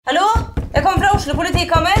Oslo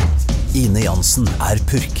politikammer. Ine Jansen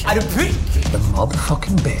purk. Du purk? The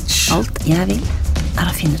motherfucking bitch. Alt jeg vil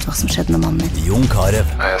å finne ut hva som skjedde med mannen min. Jon Carew.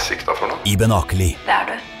 Jeg sikta for noe? Iben Akeli. Det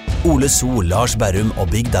du. Ole So, Lars Berrum og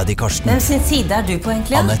Big Daddy Karsten. Hvem sin side du på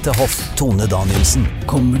egentlig? Annette Hoff, Tone Danielsen.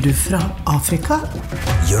 Kommer du fra Afrika?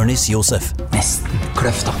 Jørnis Josef. Nesten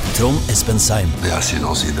kløfta. Trond Espen Seim. Det er synd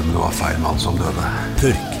å si det, men det var feil mann som døde.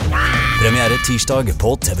 Purk. Premiere tirsdag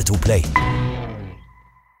på TV2 Play.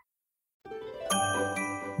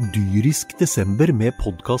 Dyrisk desember med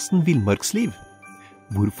podcasten Villmarksliv.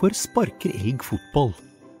 Hvorfor sparker elg fotball?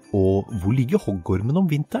 Og hvor ligger hoggormen om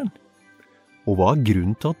vinteren? Og hva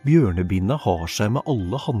grunnen til at bjørnebinna har seg med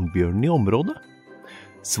alle hannbjørnene i området?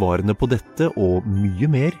 Svarene på dette og mye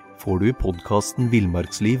mer får du i podcasten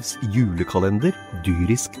Villmarkslivs julekalender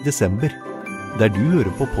Dyrisk desember, der du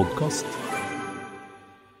hører på podcast.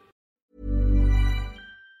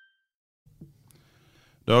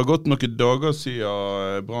 Det har gått noen dager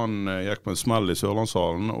siden Brann gikk på en smell i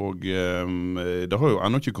Sørlandshallen, og det har jo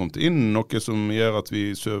ennå ikke kommet inn noe som gjør at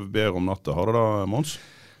vi søver bedre om natta. Har det da, Mons?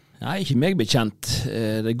 Nei, ikke meg bekjent.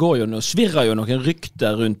 Det går jo svirrer jo noen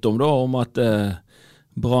rykter rundt om da, om at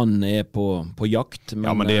Brann på jakt.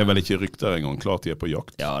 Ja, men det vel ikke rykter engang. Klart de på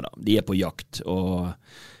jakt. Ja da, de på jakt, og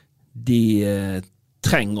de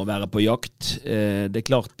trenger å være på jakt. Det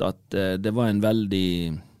klart at det var en veldig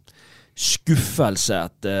skuffelse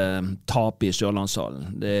etter tap i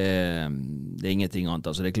Sørlandshallen. Det er ingenting annet.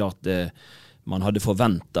 Altså, det klart man hadde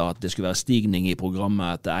forventet at det skulle være stigning i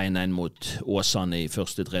programmet etter 1-1 mot Åsane i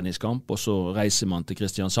første treningskamp, og så reiser man til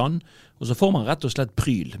Kristiansand, og så får man rett og slett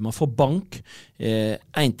pryl. Man får bank.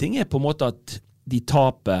 En ting på en måte at de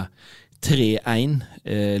taper 3-1,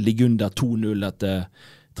 ligger under 2-0 etter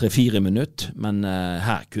 3-4 minutter, men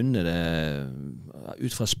her kunne det,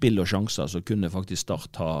 ut fra spill og sjanser, så kunne faktisk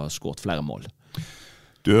Start ha skåret flere mål.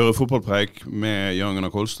 Du hører fotballpreik med Jan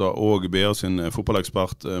Gunnar Kolstad og BA sin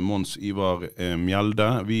fotballekspert Mons Ivar Mjelde.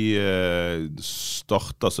 Vi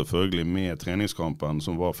starter selvfølgelig med treningskampen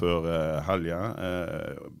som var før helga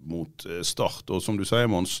mot Start. Og som du sier,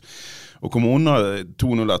 Mons, å komme under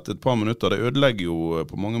 2-0 etter et par minutter, det ødelegger jo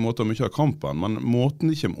på mange måter mye av kampen, men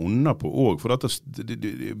måten de kommer under på også, for dette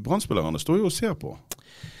Brannspillerne står jo og ser på.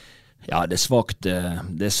 Ja, det er svagt.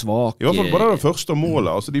 Det er svagt. I hvert fall bare det første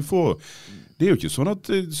målet. Altså, det er jo ikke sånn at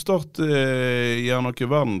Start gjør noen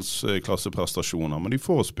verdensklasseprestasjoner, men de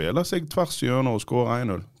får spille seg tvers i hjørnet og skåre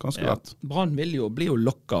 1-0. Ganske lett. Brann blir jo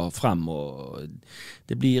lokket frem, og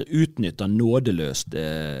det blir utnyttet nådeløst.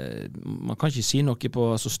 Man kan ikke si noe på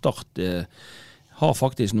Start har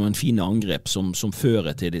faktisk noen fine angrep som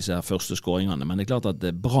fører til disse her første skåringene, men det er klart at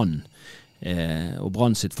Brann og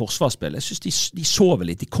Brann sitt forsvarsspill, jeg synes de sover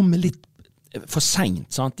litt, de kommer litt for sent,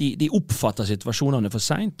 sant? De oppfatter situasjonene for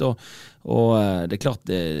sent, og det er klart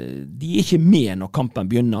de er ikke med når kampen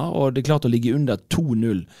begynner, og det er klart å ligge under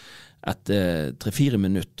 2-0 etter 3-4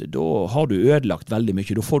 minutter, da har du ødelagt veldig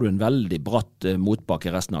mye, da får du en veldig bratt motbakke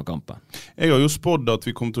resten av kampen. Jeg har jo spådd at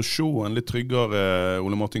vi kommer til å se en litt tryggere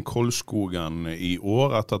Ole Martin Kolskogen i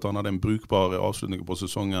år, etter at han hadde en brukbar avslutning på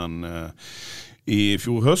sesongen i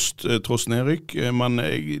fjor høst, tross nedrykk, men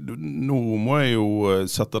nå må jeg jo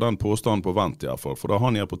sette den påstanden på vent i hvert fall, for da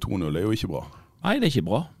han gjør på 2-0 er jo ikke bra. Nei, det er ikke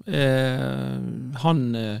bra. Han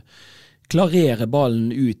klarerer ballen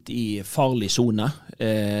ut i farlig zone.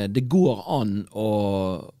 Det går an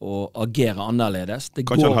å agere annerledes.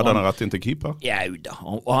 Kanskje han hadde den rett inn til keeper? Ja da,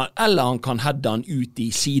 eller han kan hedde han ut i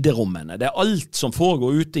siderommene. Det er alt som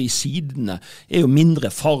foregår ute i sidene er jo mindre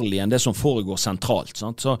farlig enn det som foregår sentralt.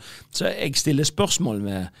 Sant? Så jeg stiller spørsmål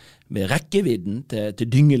med rekkevidden til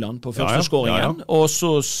Dyngeland på første skåringen, og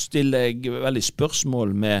så stiller jeg veldig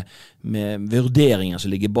spørsmål med vurderingen som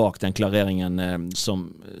ligger bak den klareringen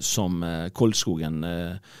som Kolskogen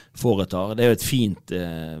foretar. Det er jo et fint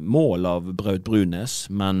mål av Braut Brunes,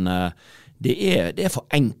 men det er for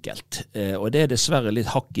enkelt, og det er dessverre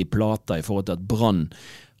litt hakk i plata i forhold til at Brann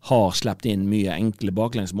har slept inn mye enkle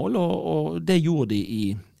baklengsmål, og det gjorde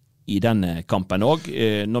de i denne kampen også.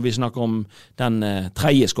 Når vi snakker om den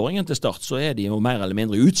tredje skåringen til Start, så er de jo mer eller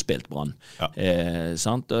mindre utspilt Brann. Ja.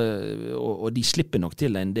 Sant? Og de slipper nok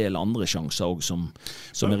til en del andre sjanser også,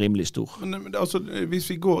 som er rimelig stor. Men altså, hvis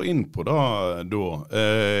vi går inn på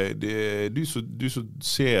du som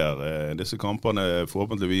ser disse kampene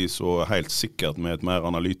forhåpentligvis og helt sikkert med et mer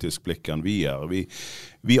analytisk blikk enn vi er.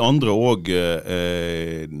 Vi andre også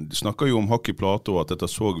snakker jo om hakk i plate, og at dette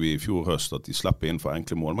så vi i fjor høst, at de slipper inn for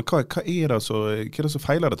enkle mål. Men hva er det som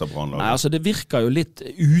feiler dette Brannlaget? Nei, altså det virker jo litt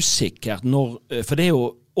usikkert, for det er jo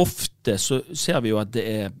ofte så ser vi jo at det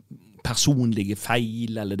er personlige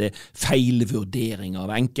feil, eller det er feilvurdering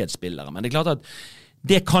av enkeltspillere. Men det er klart at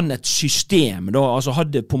det kan et system da, altså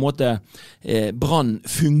hadde på en måte Brann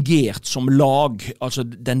fungert som lag, altså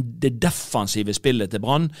det defensive spillet til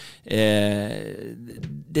Brann,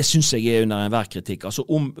 det synes jeg under enhver kritikk. Altså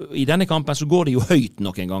i denne kampen så går det jo høyt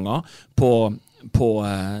noen ganger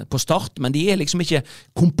på start, men de liksom ikke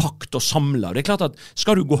kompakt og samlet. Det klart at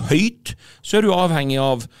skal du gå høyt, så du avhengig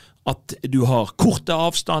av at du har korte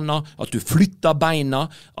avstander, at du flytter beina,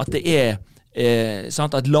 at det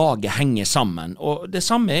sant, at laget henger sammen. Og det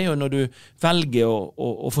samme jo når du velger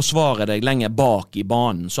å forsvare deg lenger bak i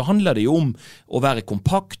banen, så handler det jo om å være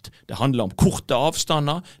kompakt, det handler om korte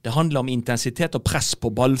avstander, det handler om intensitet og press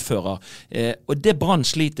på ballfører. Og det Brann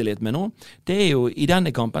sliter litt med nå, det jo i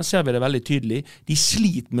denne kampen, ser vi det veldig tydelig, de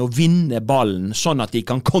sliter med å vinne ballen sånn at de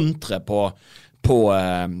kan kontre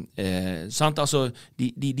sant? Altså,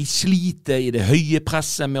 de sliter i det høye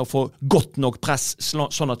presset med å få godt nok press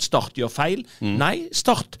sånn at Start gjør feil. Nei,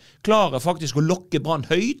 Start klarer faktisk å lokke Brann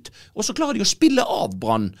høyt, og så klarer de å spille av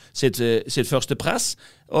Brann sitt første press.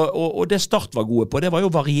 Og det Start var gode på, det var jo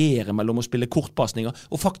å variere mellom å spille kortpassninger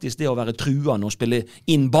og faktisk det å være truende og spille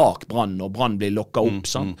inn bak Brann når Brann blir lokket opp.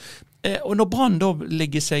 Sant? Og når Brann da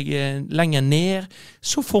ligger seg lenger ned,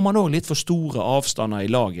 så får man også litt for store avstander i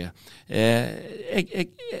laget.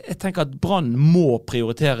 Jeg tenker at Brann må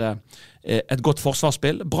prioritere et godt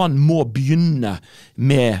forsvarsspill. Brann må begynne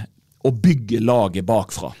med å bygge laget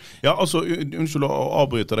bakfra. Ja, altså, unnskyld å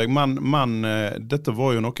avbryte deg, men dette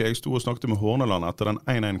var jo noe jeg stod og snakket med Horneland etter den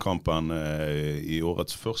 1-1-kampen i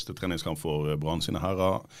årets første treningskamp for Brann sine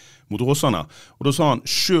herrer mot Rossane. Og da sa han,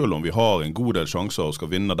 selv om vi har en god del sjanser og skal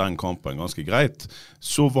vinne den kampen ganske greit,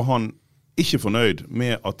 så var han ikke fornøyd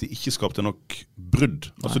med at de ikke skapte nok brudd.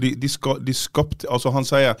 Altså de skapte, altså han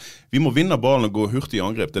sier, vi må vinne ballen og gå hurtig i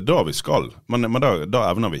angrep, det da vi skal, men da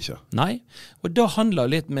evner vi ikke. Nei, og da handler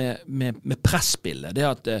det litt med presspillet, det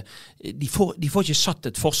at de får ikke satt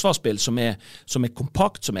et forsvarsspill som er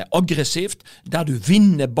kompakt, som er aggressivt, der du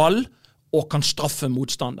vinner ball, og kan straffe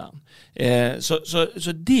motstanderen.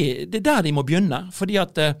 Så det der de må begynne, fordi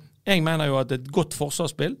at jeg mener jo at et godt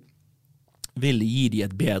forsvarsspill vil gi de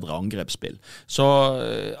et bedre angrepsspill. Så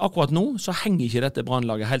akkurat nå så henger ikke dette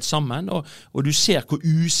Brannlaget helt sammen, og du ser hvor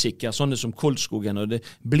usikker sånne som Kolskogen når det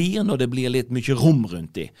blir litt mye rom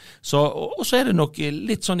rundt de. Og så det nok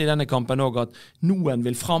litt sånn i denne kampen også at noen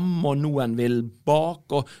vil fram og noen vil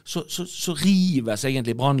bak, og så rives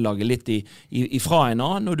egentlig Brannlaget litt ifra en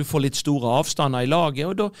annen, og du får litt store avstander i laget,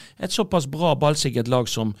 og da et såpass bra ballsikkert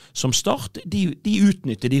lag som Start, de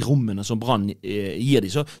utnytter de rommene som Brann gir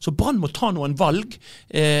de. Så Brann må ta noen valg.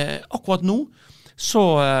 Akkurat nå så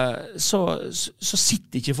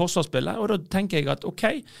sitter ikke forsvarsspillet, og da tenker jeg at ok,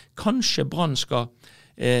 kanskje Brann skal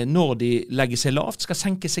når de legger seg lavt, skal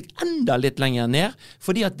senke seg enda litt lenger ned,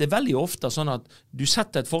 fordi at det veldig ofte sånn at du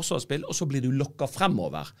setter et forsvarsspill, og så blir du lokket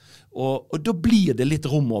fremover. Og da blir det litt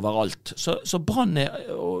rom overalt. Så Brann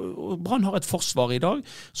har et forsvar i dag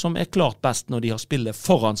som klart best når de har spillet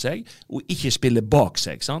foran seg, og ikke spillet bak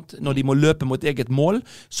seg. Sant? Når de må løpe mot eget mål,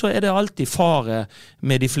 så det alltid fare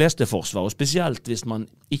med de fleste forsvar, og spesielt hvis man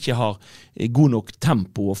ikke har god nok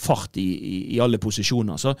tempo og fart i alle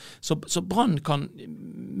posisjoner. Så Brann kan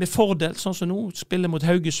med fordel, sånn som nå, spille mot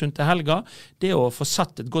Haugesund til helga, det å få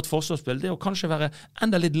satt et godt forsvarsspill, det å kanskje være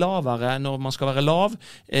enda litt lavere når man skal være lav,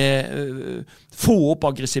 få opp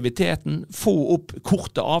aggressiviteten, få opp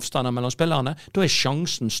korte avstander mellom spillerne, da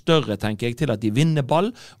sjansen større, tenker jeg, til at de vinner ball,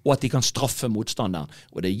 og at de kan straffe motstanderen.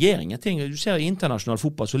 Og det gjør ingenting. Du ser i internasjonal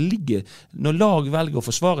fotball, så når lag velger å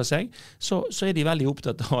forsvare seg, så de veldig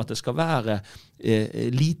opptatt av at det skal være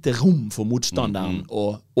lite rom for motstanderen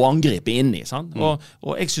å angripe inni, sant?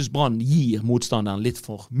 Og jeg synes Brann gir motstanderen litt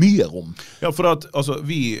for mye rom. Ja, for at, altså,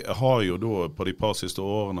 vi har jo da på de par siste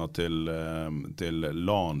årene til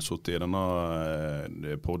LAN suttet i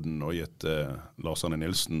denne podden og gitt Lars Arne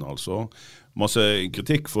Nilsen, altså, masse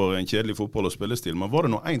kritikk for en kjedelig fotball- og spillestil, men var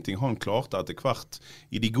det noe en ting han klarte etter hvert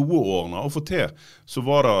i de gode årene å få til, så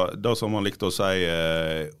var det som han likte å si,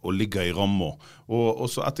 å ligge i rammer. Og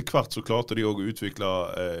så etter hvert så klarte de også å utvikle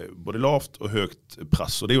både lavt og høyt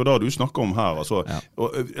press, og det jo det du snakker om her. Altså, ja.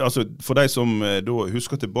 Altså, for de som da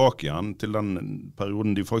husker tilbake igjen til den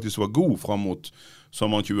perioden de faktisk var god frem mot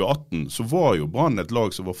sommeren 2018, så var jo Brann et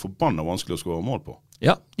lag som var forbannet vanskelig å skåre mål på.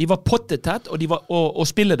 Ja, de var pottetett, og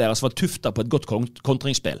spillet deres var tuftet på et godt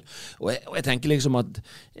kontringsspill. Og jeg tenker liksom at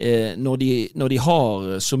når de har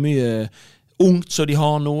så mye ungt som de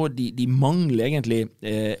har nå, de mangler egentlig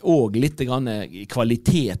og litt grann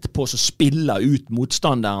kvalitet på å spille ut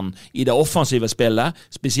motstanderen i det offensive spillet,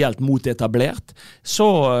 spesielt mot etablert,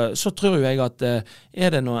 så tror jeg at det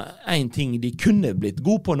en ting de kunne blitt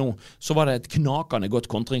god på nå, så var det et knakende godt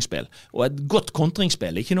kontringsspill. Og et godt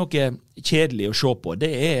kontringsspill er ikke noe kjedelig å se på. Det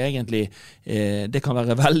egentlig, det kan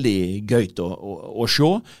være veldig gøyt å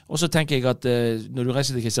se. Og så tenker jeg at når du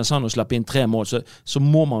reiser til Kristiansand og slipper inn 3 mål, så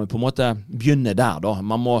må man på en måte begynne der da.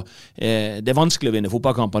 Det vanskelig å vinne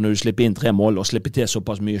fotballkamper når du slipper inn 3 mål og slipper til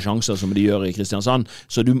såpass mye sjanser som de gjør i Kristiansand.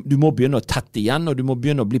 Så du må begynne å tette igjen, og du må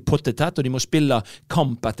begynne å bli pottetett, og de må spille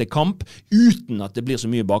kamp etter kamp uten at det blir så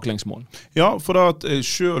mye baklengsmål. Ja, for at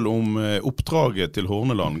selv om oppdraget til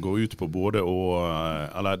Horneland går ut på både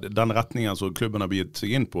eller den retningen som klubben har bitt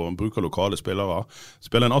seg inn på, bruker lokale spillere,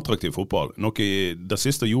 spiller en attraktiv fotball. Noe det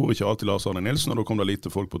siste gjorde ikke alltid Lars Arne Nilsen, og da kom det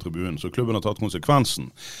lite folk på tribunen, så klubben har tatt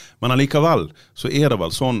konsekvensen. Men allikevel så det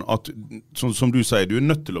vel sånn at, som du sier, du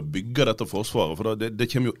nødt til å bygge dette forsvaret, for det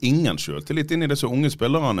kommer jo ingen selvtillit inn i disse unge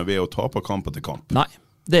spillerne ved å tape kamp etter kamp. Nei.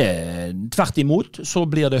 Tvert imot så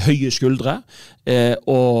blir det høye skuldre,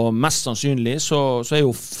 og mest sannsynlig så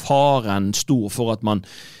jo faren stor for at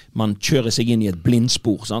man kjører seg inn i et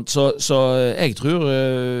blindspor, sant? Så jeg tror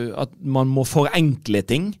at man må forenkle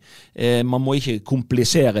ting, man må ikke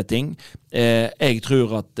komplisere ting. Jeg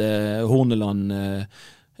tror at Horneland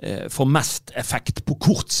får mest effekt på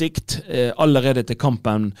kort sikt, allerede til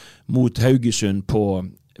kampen mot Haugesund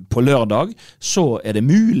på lørdag, så det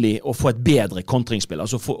mulig å få et bedre kontringsspill,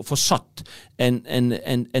 altså få satt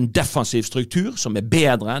en defensiv struktur som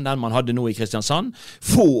bedre enn den man hadde nå i Kristiansand,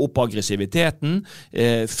 få opp aggressiviteten,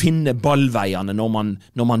 finne ballveiene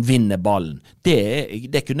når man vinner ballen.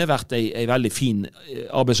 Det kunne vært en veldig fin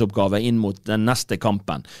arbeidsoppgave inn mot den neste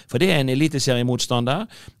kampen, for det en eliteseriemotstander.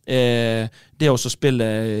 Det å spille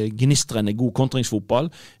gnistrende god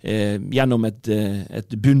kontringsfotball gjennom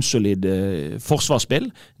et bunnsolid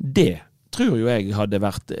forsvarsspill, det tror jo jeg hadde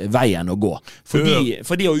vært veien å gå.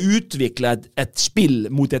 Fordi å utvikle et spill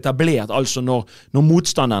mot etablert, altså når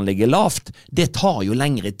motstanderen ligger lavt, det tar jo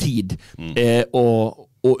lengre tid å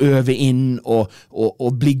øve inn og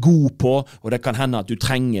bli god på, og det kan hende at du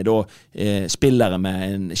trenger da spillere med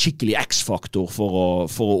en skikkelig X-faktor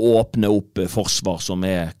for å åpne opp forsvar som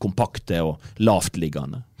kompakte og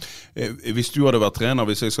lavtliggende. Hvis du hadde vært trener,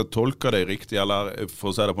 hvis jeg skal tolke deg riktig, eller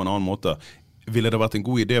for å si det på en annen måte, ville det vært en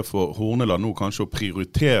god idé for Horneland nå kanskje å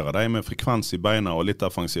prioritere deg med frekvens i beina og litt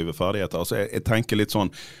defensive ferdigheter? Altså jeg tenker litt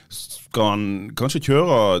sånn, skal han kanskje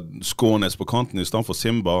kjøre Skånes på kanten i stedet for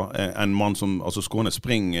Simba, en mann som, altså Skånes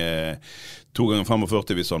springer 2 ganger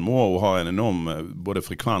 45 hvis han må, og har en enorm både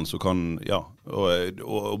frekvens og kan, ja,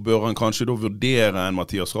 og bør han kanskje da vurdere en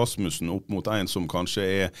Mathias Rasmussen opp mot en som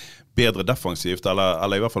kanskje bedre defensivt,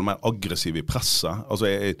 eller i hvert fall mer aggressiv i presset? Altså,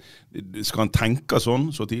 skal han tenke sånn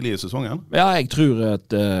så tidlig i sesongen? Ja, jeg tror at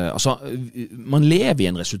man lever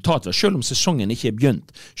i en resultat, selv om sesongen ikke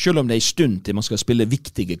begynt, selv om det en stund til man skal spille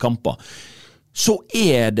viktige kamper, så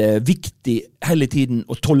det viktig hele tiden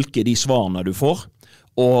å tolke de svarene du får,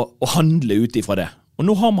 og handle ut ifra det. Og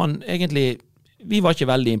nå har man egentlig, vi var ikke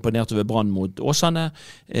veldig imponert over Brann mot Åsane,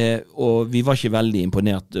 og vi var ikke veldig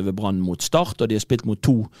imponert over Brann mot Start, og de har spilt mot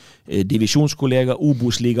 2 divisjonskolleger,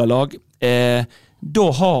 Obos-ligalag. Da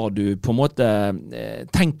har du på en måte,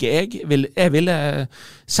 tenker jeg ville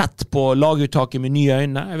sett på laguttaket med nye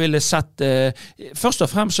øyne. Jeg ville sett, først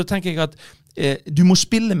og fremst så tenker jeg at du må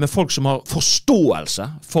spille med folk som har forståelse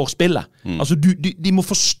for spillet. Altså de må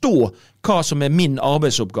forstå hva som min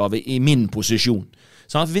arbeidsoppgave i min posisjon.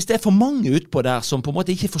 Så hvis det for mange utpå der som på en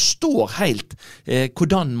måte ikke forstår helt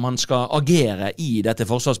hvordan man skal agere i dette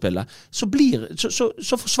forsvarsspillet, så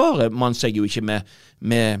forsvarer man seg jo ikke med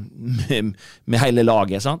hele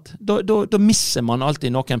laget, sant? Da misser man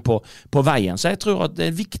alltid noen på veien. Så jeg tror at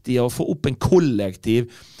det viktig å få opp en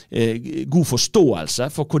kollektiv god forståelse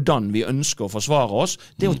for hvordan vi ønsker å forsvare oss.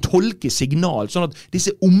 Det å tolke signal, sånn at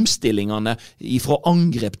disse omstillingene fra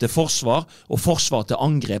angrep til forsvar og forsvar til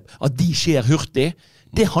angrep, at de skjer hurtig,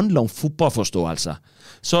 det handler om fotballforståelse.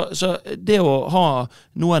 Så det å ha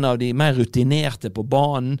noen av de mer rutinerte på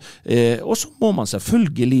banen, og så må man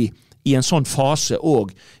selvfølgelig i en sånn fase og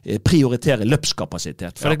prioritere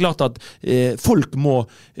løpskapasitet. For det klart at folk må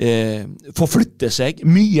forflytte seg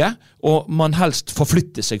mye, og man helst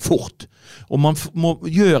forflytte seg fort. Og man må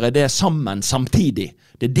gjøre det sammen samtidig.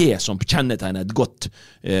 Det det som kjennetegner et godt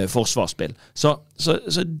forsvarsspill. Så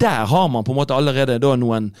der har man på en måte allerede da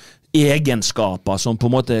noen egenskaper som på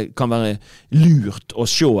en måte kan være lurt å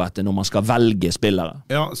se etter når man skal velge spillere.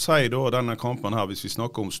 Ja, si da denne kampen her, hvis vi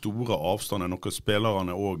snakker om store avstander, noen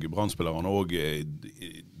spillerne og brannspillerne og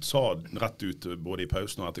sa rett ut både i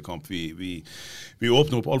pausen og etter kamp, vi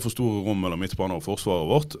åpner opp alt for store rom mellom midtbane og forsvaret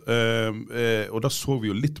vårt, og da så vi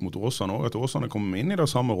jo litt mot Åsane også, at Åsane kom inn i det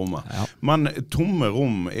samme rommet. Ja. Men tomme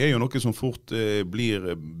rom jo noe som fort blir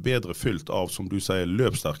bedre fylt av, som du sier,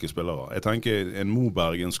 løpssterke spillere. Jeg tenker en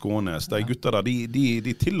Moberg, en Skånes, de gutta der,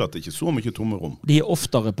 de tillater ikke så mye tomme rom. De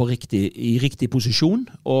oftere i riktig posisjon,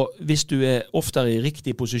 og hvis du oftere i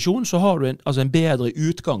riktig posisjon, så har du en bedre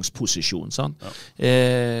utgangsposisjon, sant? Ja.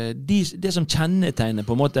 Det som kjennetegner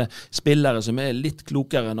på en måte spillere som litt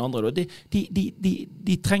klokere enn andre,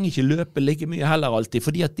 de trenger ikke løpe like mye heller alltid,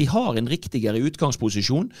 fordi at de har en riktigere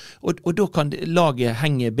utgangsposisjon, og da kan laget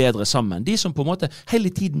henge bedre sammen. De som på en måte hele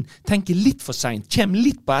tiden tenker litt for sent, kommer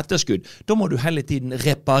litt på etterskudd, da må du hele tiden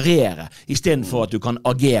reparere, i stedet for at du kan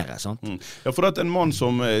agere, sant? Ja, for at en mann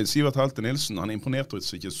som Sivert Helte Nilsen, han imponerte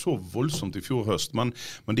ikke så voldsomt i fjor høst, men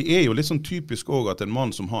det jo litt sånn typisk også at en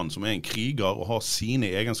mann som han, som en kriger og har sine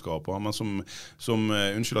egenskaper, men som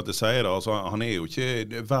unnskyld at jeg sier det, altså, han jo ikke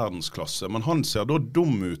verdensklasse, men han ser da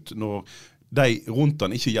dum ut når de rundt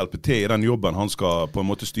han ikke hjelper til i den jobben han skal på en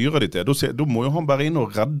måte styre det til. Da må jo han bare inn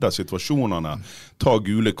og redde situasjonene, ta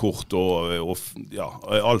gule kort og ja,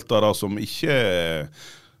 alt det der som ikke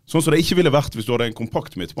sånn som det ikke ville vært hvis du hadde en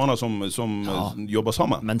kompakt midtbane som jobber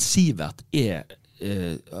sammen. Men Sivert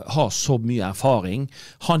har så mye erfaring.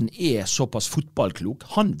 Han såpass fotballklok.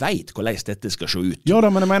 Han vet hvordan dette skal se ut. Ja,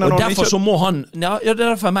 men jeg mener, og derfor så må han,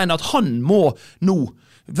 derfor jeg mener at han må nå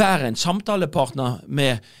være en samtalepartner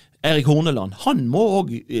med Erik Horneland. Han må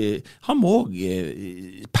også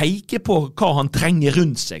peke på hva han trenger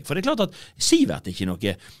rundt seg. For det klart at Sivert ikke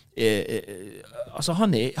noe altså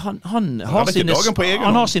han har sine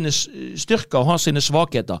styrker og har sine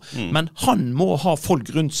svakheter, men han må ha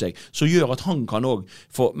folk rundt seg som gjør at han kan også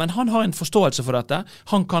få, men han har en forståelse for dette.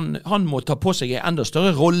 Han må ta på seg en enda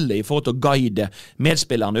større rolle i forhold til å guide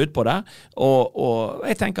medspillerne ut på det, og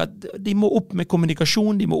jeg tenker at de må opp med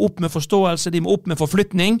kommunikasjon, de må opp med forståelse, de må opp med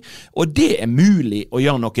forflytning, og det mulig å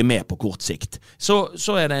gjøre noe med på kort sikt. Så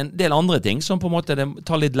det en del andre ting som på en måte det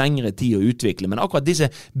tar litt lengre tid å utvikle, men akkurat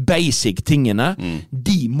disse basic tingene,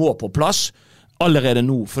 de må på plass allerede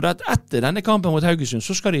nå, for at etter denne kampen mot Haugesund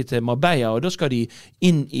så skal de til Marbella, og da skal de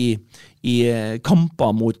inn i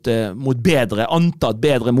kamper mot antatt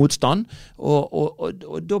bedre motstand,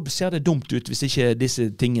 og da ser det dumt ut hvis ikke disse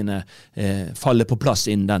tingene faller på plass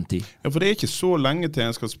innen den tid. Ja, for det ikke så lenge til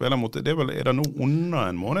en skal spille mot det. Er det nå under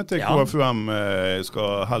en måned til KFUM skal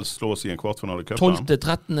helst slås i en kvartfinale i cupen?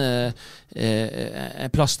 12.-13.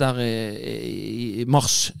 Plass der i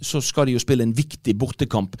mars, så skal de jo spille en viktig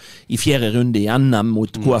bortekamp i 4. runde i NM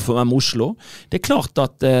mot KFUM Oslo. Det klart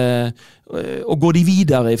at og går de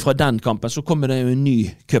videre fra den kampen, så kommer det jo en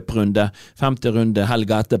ny cuprunde, 5. runde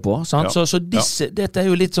helga etterpå. Sant? Ja. Så dette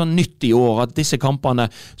jo litt sånn nytt i år, at disse kampene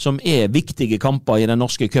som viktige kamper i den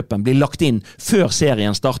norske cupen blir lagt inn før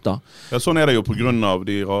serien starter. Ja, sånn det jo på grunn av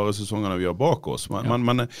de rare sesongene vi har bak oss.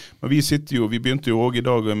 Men vi begynte jo også i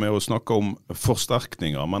dag med å snakke om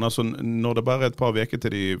forsterkninger, men altså, når det bare et par veker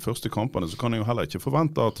til de første kampene, så kan jeg jo heller ikke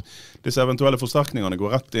forvente at disse eventuelle forsterkningene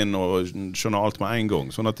går rett inn og skjønner alt med en gang.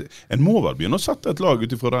 Sånn at en må vel begynne å sette et lag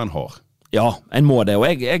utifra det en har. Ja, en må det, og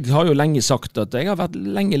jeg har jo lenge sagt at jeg har vært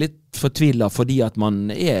lenge litt fortvilet fordi at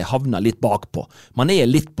man havnet litt bakpå. Man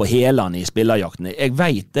litt på helene i spillerjakten. Jeg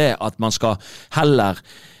vet det at man skal heller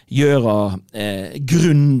gjøre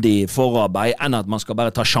grundig forarbeid enn at man skal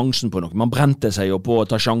bare ta sjansen på noe. Man brente seg jo på å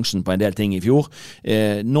ta sjansen på en del ting i fjor.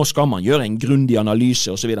 Nå skal man gjøre en grundig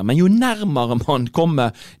analyse og så videre, men jo nærmere man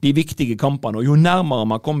kommer de viktige kampene, og jo nærmere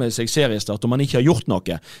man kommer seg seriestart og man ikke har gjort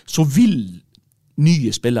noe, så vil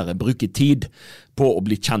nye spillere bruker tid på å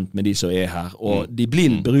bli kjent med de som her, og de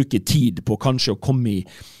blir bruker tid på kanskje å komme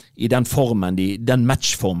i den formen, den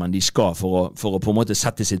matchformen de skal for å på en måte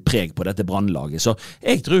sette sitt preg på dette brannlaget. Så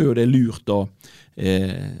jeg tror jo det lurt å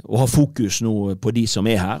ha fokus nå på de som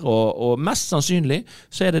her, og mest sannsynlig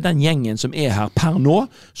så det den gjengen som her per nå,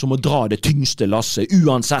 som må dra det tyngste lasset,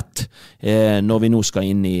 uansett når vi nå skal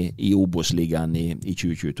inn i Obos-ligaen i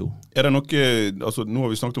 2022. Det noe, altså nå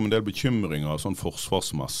har vi snakket om en del bekymringer sånn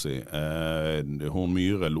forsvarsmessig. Horn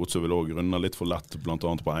Myhre lot seg vel også runde litt for lett, blant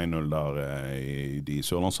annet på 1-0 der i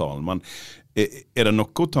Sørlandshallen, men det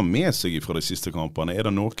noe å ta med seg fra de siste kampene?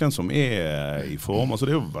 Det noen som i form? Altså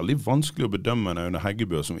det jo veldig vanskelig å bedømme en Aune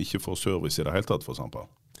Heggebø som ikke får service i det hele tatt, for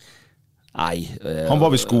eksempel. Nei. Han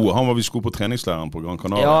var visst god på treningslæren på Gran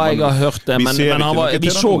Canaria. Ja, jeg har hørt det, men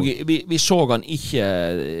vi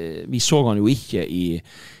så han jo ikke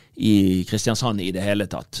i Kristiansand i det hele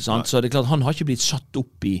tatt. Sant? Så det klart, han har ikke blitt satt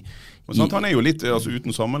opp i... Han jo litt,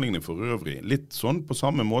 uten sammenligning for øvrig, litt sånn på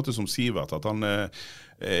samme måte som Sivert, at han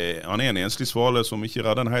en enslig svale som ikke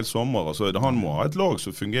redder en hel sommer. Altså, han må ha et lag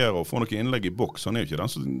som fungerer og få noen innlegg i boks. Han jo ikke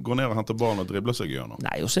den som går ned og henter barn og dribler seg gjennom.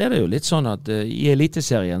 Nei, og så det jo litt sånn at i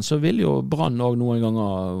eliteserien så vil jo Brann også noen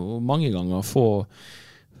ganger, og mange ganger, få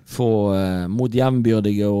mot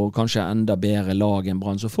jevnbyrdige og kanskje enda bedre lag enn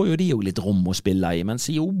Brann, så får jo de jo litt rom å spille i. Mens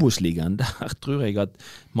i Obos-ligaen, der tror jeg at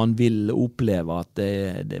man vil oppleve at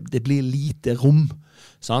det blir lite rom,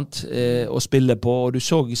 sant, å spille på. Og du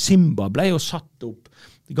så Simba ble jo satt opp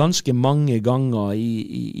ganske mange ganger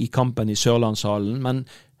i kampen i Sørlandshallen, men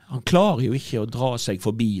han klarer jo ikke å dra seg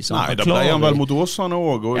forbi. Sant? Nei, da ble han vel mot Åsane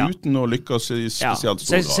også, og uten å lykkes i spesielt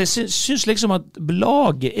stor grad. Så jeg synes liksom at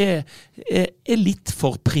laget er litt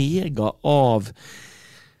for preget av,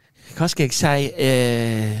 hva skal jeg si,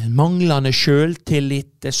 manglende selvtillit.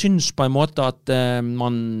 Jeg synes på en måte at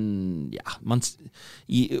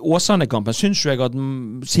i Åsane-kampen synes jeg at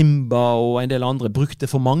Simba og en del andre brukte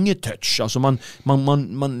for mange touch. Altså man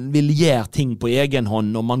vil gjøre ting på egen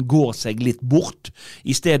hånd, og man går seg litt bort,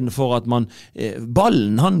 i stedet for at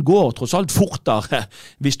ballen, han går tross alt fortere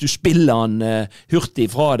hvis du spiller han hurtig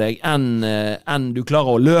fra deg enn du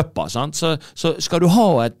klarer å løpe. Sant? Så skal du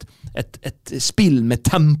ha et spill med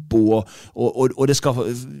tempo, og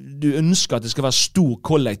du ønsker at det skal være stor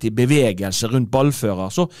kollektiv bevegelse rundt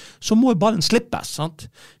ballfører, så må ballen slippes, sant?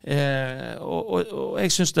 Og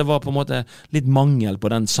jeg synes det var på en måte litt mangel på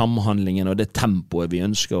den samhandlingen og det tempoet vi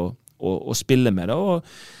ønsker å spille med det. Og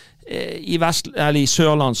i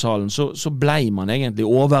Sørlandshallen så ble man egentlig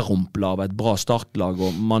overrumplet av et bra startlag,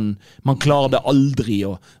 og man klarer det aldri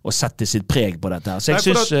å sette sitt preg på dette her. Så jeg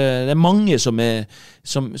synes det mange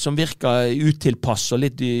som virker utilpass og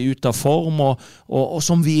litt ut av form, og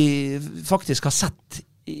som vi faktisk har sett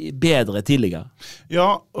bedre tidligere.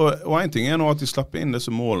 Ja, og en ting nå at de slipper inn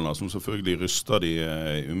disse målene, som selvfølgelig ryster de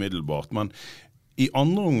umiddelbart, men i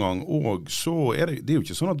andre omgang så det jo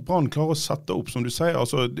ikke sånn at Brann klarer å sette opp, som du sier,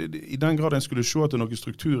 altså i den grad en skulle se at det noen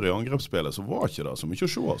struktur i angrepsspillet, så var ikke det så mye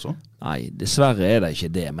å se, altså. Nei, dessverre det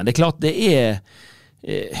ikke det, men det klart det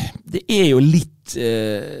jo litt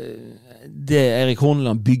det Erik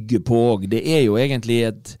Horneland bygger på også. Det jo egentlig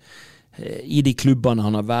i de klubbene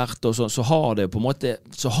han har vært, og så har det på en måte,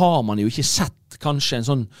 så har man jo ikke sett kanskje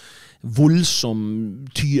en sånn voldsom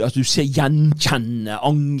at du ser gjenkjenne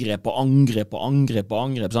angrep og angrep og angrep og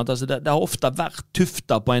angrep, sant? Altså det har ofte vært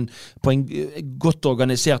tuftet på en godt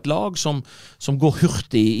organisert lag som går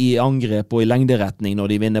hurtig i angrep og i lengderetning når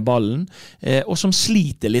de vinner ballen, og som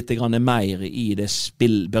sliter litt grann mer i det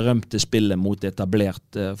berømte spillet mot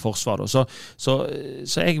etablert forsvar. Så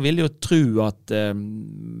jeg vil jo tro at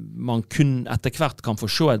man kun etter hvert kan få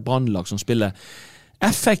se et Brannlag som spiller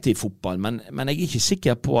effektiv fotball, men jeg ikke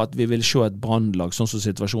sikker på at vi vil se et Brannlag sånn som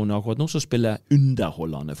situasjonen akkurat nå, som spiller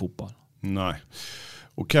underholdende fotball. Nei.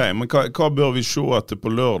 Ok, men hva bør vi se etter på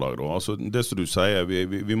lørdag da? Altså det som du sier,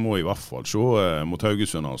 vi må i hvert fall se mot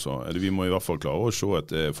Haugesund, altså. Vi må i hvert fall klare å se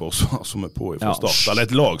et forsvar som på fra start, eller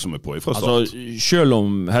et lag som på fra start. Altså, selv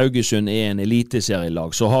om Haugesund en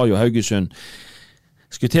eliteserielag, så har jo Haugesund,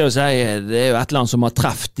 skulle til å si, det jo et land som har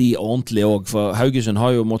treft de ordentlig også, for Haugesund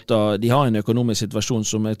har jo de har en økonomisk situasjon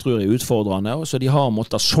som jeg tror utfordrende, og så de har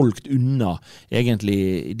måttet solgt unna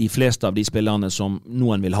egentlig de fleste av de spillerne som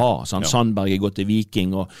noen vil ha. Sant? Ja. Sandberg gått til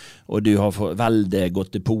Viking, og du har Velde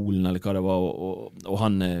gått til Polen, eller hva det var, og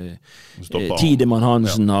han Tidemann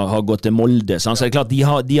Hansen har gått til Molde. Sant? Så det klart,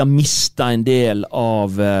 de har mistet en del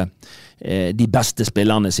av de beste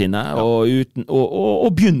spillerne sine,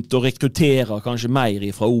 og begynt å rekruttere kanskje mer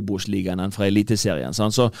fra Obos-ligaen enn fra Eliteserien.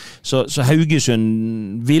 Så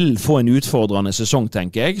Haugesund vil få en utfordrende sesong,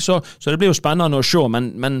 tenker jeg. Så det blir jo spennende å se,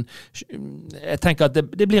 men jeg tenker at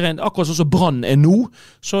det blir akkurat sånn som Brann nå,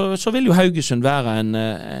 så vil jo Haugesund være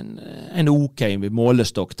en ok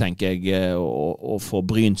målestokk, tenker jeg, å få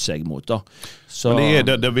brynt seg mot da. Så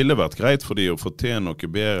det ville vært greit for de å få til noe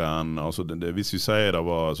bedre enn, altså hvis vi sier det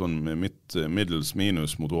var sånn middels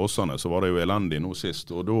minus mot Åsane, så var det jo elendig nå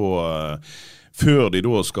sist, og da før de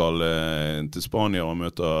da skal til Spania og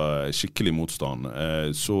møte skikkelig motstand,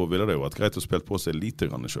 så ville det jo vært greit å spille på seg lite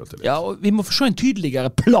grann selvtillit. Ja, og vi må få se en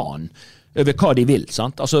tydeligere plan over hva de vil,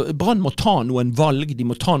 sant? Altså, Brann må ta noen valg, de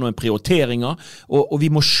må ta noen prioriteringer, og vi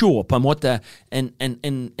må se på en måte en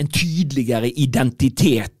tydeligere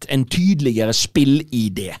identitet, en tydeligere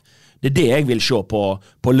spillidé. Det det jeg vil se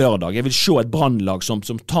på lørdag. Jeg vil se et Brannlag som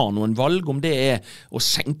tar noen valg, om det å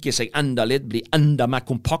senke seg enda litt, bli enda mer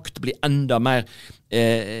kompakt, bli enda mer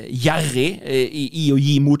gjerrig i å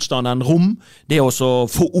gi motstanderen rom, det å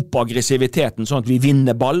få opp aggressiviteten sånn at vi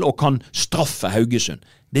vinner ball og kan straffe Haugesund.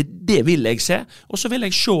 Det vil jeg se, og så vil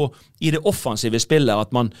jeg se i det offensive spillet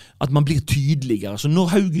at man blir tydeligere. Så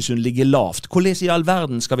når Haugesund ligger lavt, hvordan i all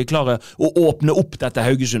verden skal vi klare å åpne opp dette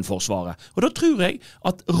Haugesund-forsvaret? Og da tror jeg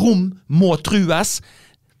at rom må trues,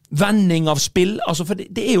 vending av spill, altså for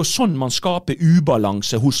det jo sånn man skaper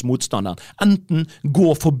ubalanse hos motstanderen. Enten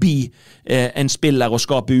gå forbi en spiller og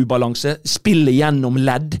skape ubalanse, spille gjennom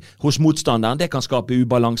ledd hos motstanderen, det kan skape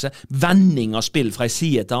ubalanse. Vending av spill fra en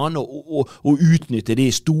side til annen og utnytte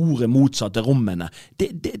de store motsatte rommene.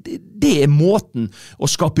 Det måten å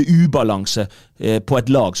skape ubalanse på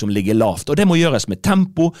et lag som ligger lavt. Og det må gjøres med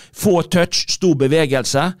tempo, få touch, stor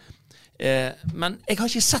bevegelse. Men jeg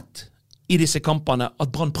har ikke sett i disse kampene at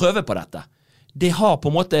Brann prøver på dette. Det har på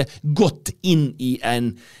en måte gått inn i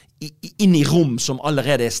rom som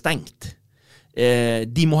allerede stengt.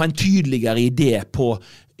 De må ha en tydeligere idé på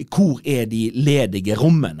hvor de ledige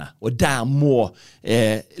rommene, og der må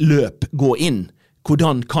løp gå inn.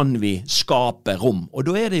 Hvordan kan vi skape rom? Og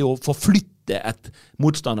da det jo å forflytte et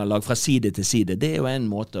motstanderlag fra side til side. Det jo en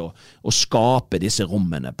måte å skape disse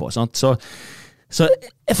rommene på, sant? Så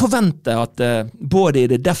jeg forventer at både i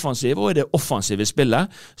det defensive og i det offensive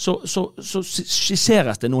spillet så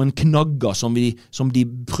skisseres det noen knagger som de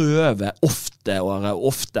prøver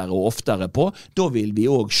oftere på. Da vil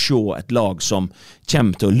vi også se et lag som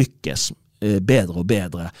kommer til å lykkes bedre og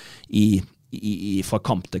bedre fra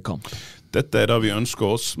kamp til kamp. Dette det vi ønsker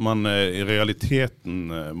oss, men i realiteten,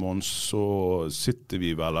 Mons, så sitter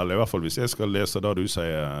vi vel, eller i hvert fall hvis jeg skal lese det du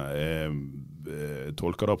sier,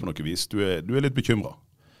 tolker det på noe vis. Du litt bekymret.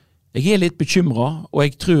 Jeg litt bekymret, og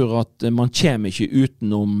jeg tror at man kommer ikke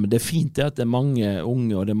utenom. Det fint at det mange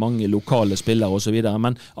unge og det mange lokale spillere og så videre,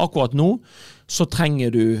 men akkurat nå så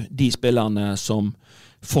trenger du de spillerne som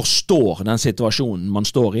forstår den situasjonen man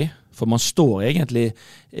står i. For man står egentlig,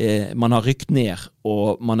 man har rykt ned,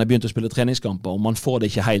 og man har begynt å spille treningskamper, og man får det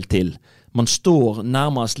ikke helt til. Man står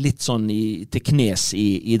nærmest litt sånn til knes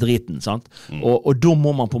i driten, sant? Og da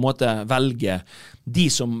må man på en måte velge de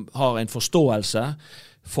som har en forståelse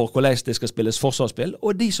for hvordan det skal spilles forsvarsspill,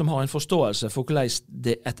 og de som har en forståelse for hvordan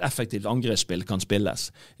et effektivt angrepsspill kan spilles.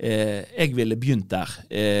 Jeg ville begynt der.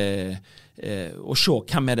 Og se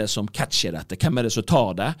hvem det som catcher dette, hvem det som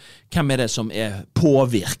tar det, hvem det som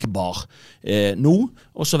påvirkbar nå,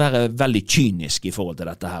 og så være veldig kynisk i forhold til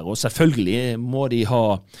dette her. Og selvfølgelig må de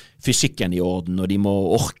ha fysikken i orden, og de må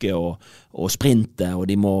orke å sprinte, og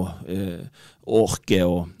de må orke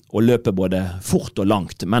å løpe både fort og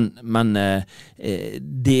langt, men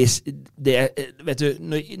vet du,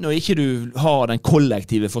 når ikke du har den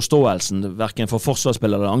kollektive forståelsen, hverken for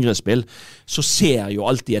forsvarsspill eller angrepsspill, så ser jo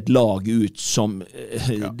alltid et lag ut som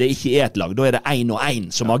det ikke et lag, da det 1 og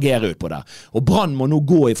 1 som agerer ut på det. Og Brann må nå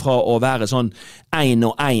gå ifra å være sånn 1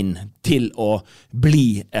 og 1 til å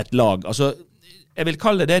bli et lag. Altså, jeg vil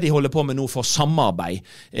kalle det de holder på med nå for samarbeid,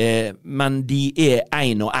 men de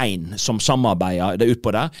 1 og 1 som samarbeider det ut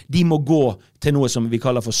på det. De må gå til noe som vi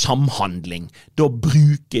kaller for samhandling. Da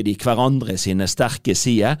bruker de hverandre sine sterke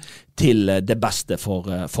sider til det beste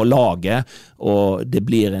for laget, og det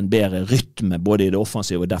blir en bedre rytme både i det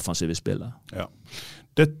offensive og defensive spillet. Ja.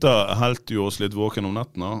 Dette heldte jo oss litt våken om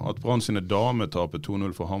nettene, at Brann sine damer taper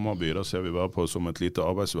 2-0 for Hammarby. Da ser vi bare på som et lite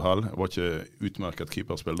arbeidsuhell. Det var ikke utmerket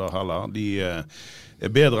keeperspill der heller. De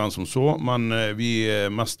bedre enn som så, men vi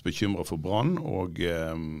mest bekymret for Brann, og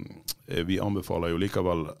vi anbefaler jo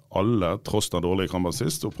likevel alle, tross den dårlige kampen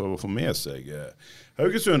sist, å prøve å få med seg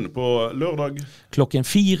Haugesund på lørdag.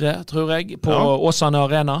 4:00, tror jeg, på Åsane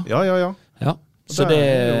Arena. Ja. Så det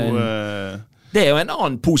det jo en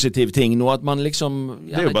annen positiv ting nå, at man liksom...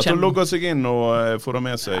 Det jo bare å logge seg inn og få det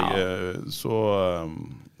med seg, så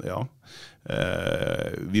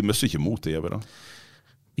vi møsser ikke mot det, gjør vi da?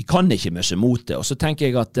 Vi kan ikke møsse mot det, og så tenker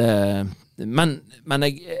jeg at men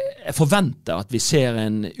jeg forventer at vi ser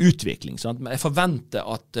en utvikling, sant? Jeg forventer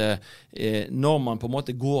at når man på en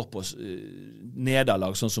måte går på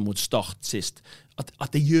nederlag, sånn som mot Start sist,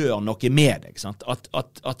 at det gjør noe med deg, sant?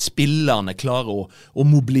 At spillerne klarer å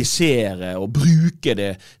mobilisere og bruke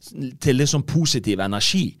det til liksom positiv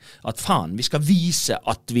energi. At faen, vi skal vise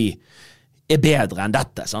at vi bedre enn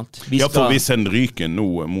dette, sant? For hvis en ryker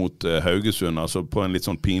nå mot Haugesund, altså på en litt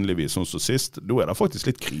sånn pinlig vis, sånn som sist, da det faktisk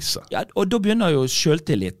litt krise. Ja, og da begynner jo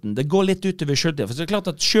selvtilliten. Det går litt utover selvtillit. For det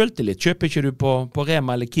klart at selvtillit kjøper ikke du på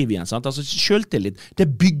Rema eller Kiwi, sant? Altså selvtillit,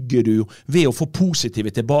 det bygger du ved å få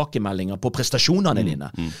positive tilbakemeldinger på prestasjonene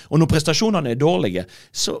dine. Og når prestasjonene dårlige,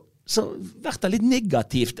 så så blir det litt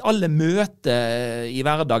negativt. Alle møter i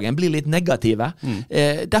hverdagen blir litt negative.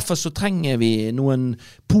 Derfor så trenger vi noen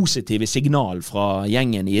positive signal fra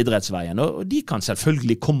gjengen i idrettsveien, og de kan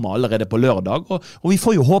selvfølgelig komme allerede på lørdag, og vi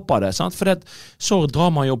får jo håpe det, sant? For så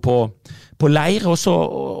drar man jo på leir, og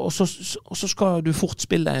så skal du fort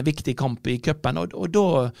spille en viktig kamp i cupen, og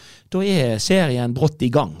da serien brått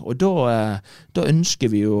i gang, og da ønsker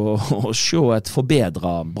vi jo å se et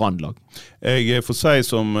forbedret Brannlag. Jeg får si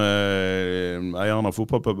som eieren av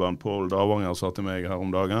fotballpuben Pål Davanger sa til meg her om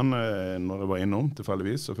dagen, når jeg var innom,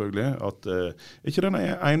 tilfeldigvis selvfølgelig, at ikke denne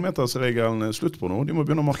 1-metersregelen slutt på nå, de må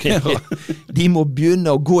begynne å markere. De må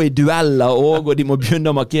begynne å gå i dueller og de må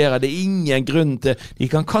begynne å markere. Det ingen grunn til,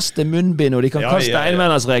 de kan kaste munnbind og de kan kaste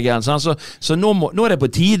 1-metersregelen. Så nå er det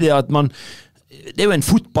på tide at man, det er jo en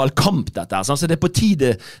fotballkamp dette her, så det er på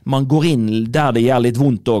tide man går inn der det gjør litt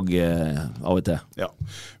vondt også, av og til. Ja,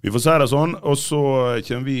 vi får si det sånn, og så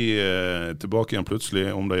kommer vi tilbake igjen plutselig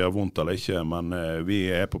om det gjør vondt eller ikke, men vi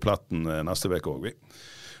er på pletten neste veke også, vi.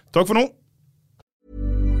 Takk for nå!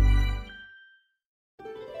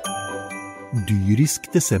 Dyrisk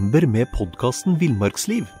desember med podcasten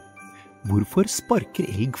Villmarksliv. Hvorfor sparker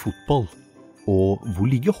elg fotball? Og hvor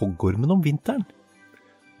ligger hoggormen om vinteren?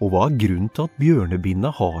 Og hva er grunnen til at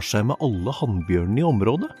bjørnebinna har seg med alle hannbjørnene i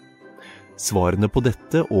området? Svarene på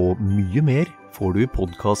dette og mye mer får du i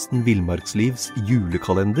podcasten Villmarkslivs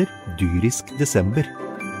julekalender Dyrisk desember,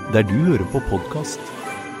 der du hører på podcast.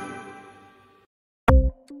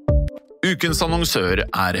 Ukens annonsør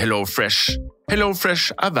er HelloFresh.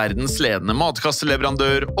 HelloFresh er verdens ledende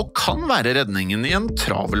matkasteleverandør og kan være redningen i en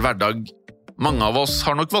travel hverdag. Mange av oss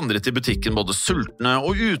har nok vandret i butikken både sultne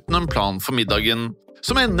og uten en plan for middagen,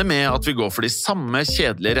 som ender med at vi går for de samme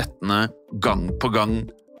kjedelige rettene gang på gang.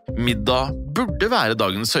 Middag burde være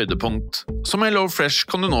dagens høydepunkt. Som HelloFresh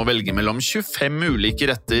kan du nå velge mellom 25 ulike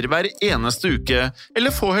retter hver eneste uke,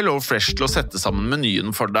 eller få HelloFresh til å sette sammen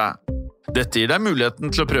menyen for deg. Dette gir deg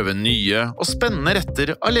muligheten til å prøve nye og spennende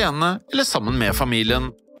retter alene eller sammen med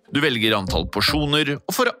familien. Du velger antall porsjoner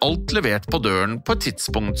og får alt levert på døren på et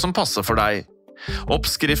tidspunkt som passer for deg.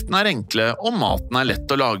 Oppskriften er enkle, og maten er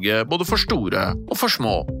lett å lage både for store og for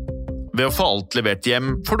små. Ved å få alt levert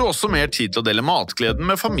hjem får du også mer tid til å dele matgleden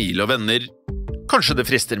med familie og venner. Kanskje det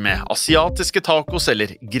frister med asiatiske tacos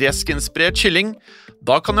eller greskinspirert kylling?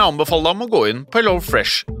 Da kan jeg anbefale deg om å gå inn på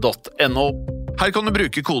hellofresh.no. Her kan du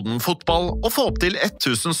bruke koden FOTBALL og få opp til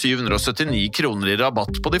 1779 kroner i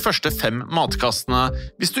rabatt på de første 5 matkastene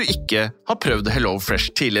hvis du ikke har prøvd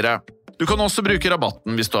HelloFresh tidligere. Du kan også bruke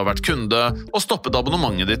rabatten hvis du har vært kunde og stoppet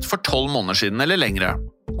abonnementet ditt for 12 måneder siden eller lengre.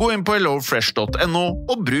 Gå inn på hellofresh.no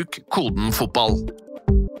og bruk koden FOTBALL.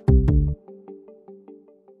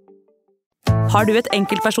 Har du et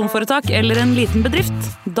enkeltpersonforetak eller en liten bedrift?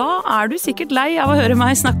 Da er du sikkert lei av å høre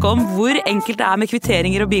meg snakke om hvor enkelt det er med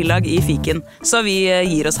kvitteringer og bilag i Fiken. Så vi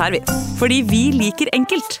gir oss her, vi. Fordi vi liker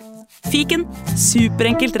enkelt. Fiken,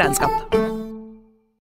 superenkelt regnskap.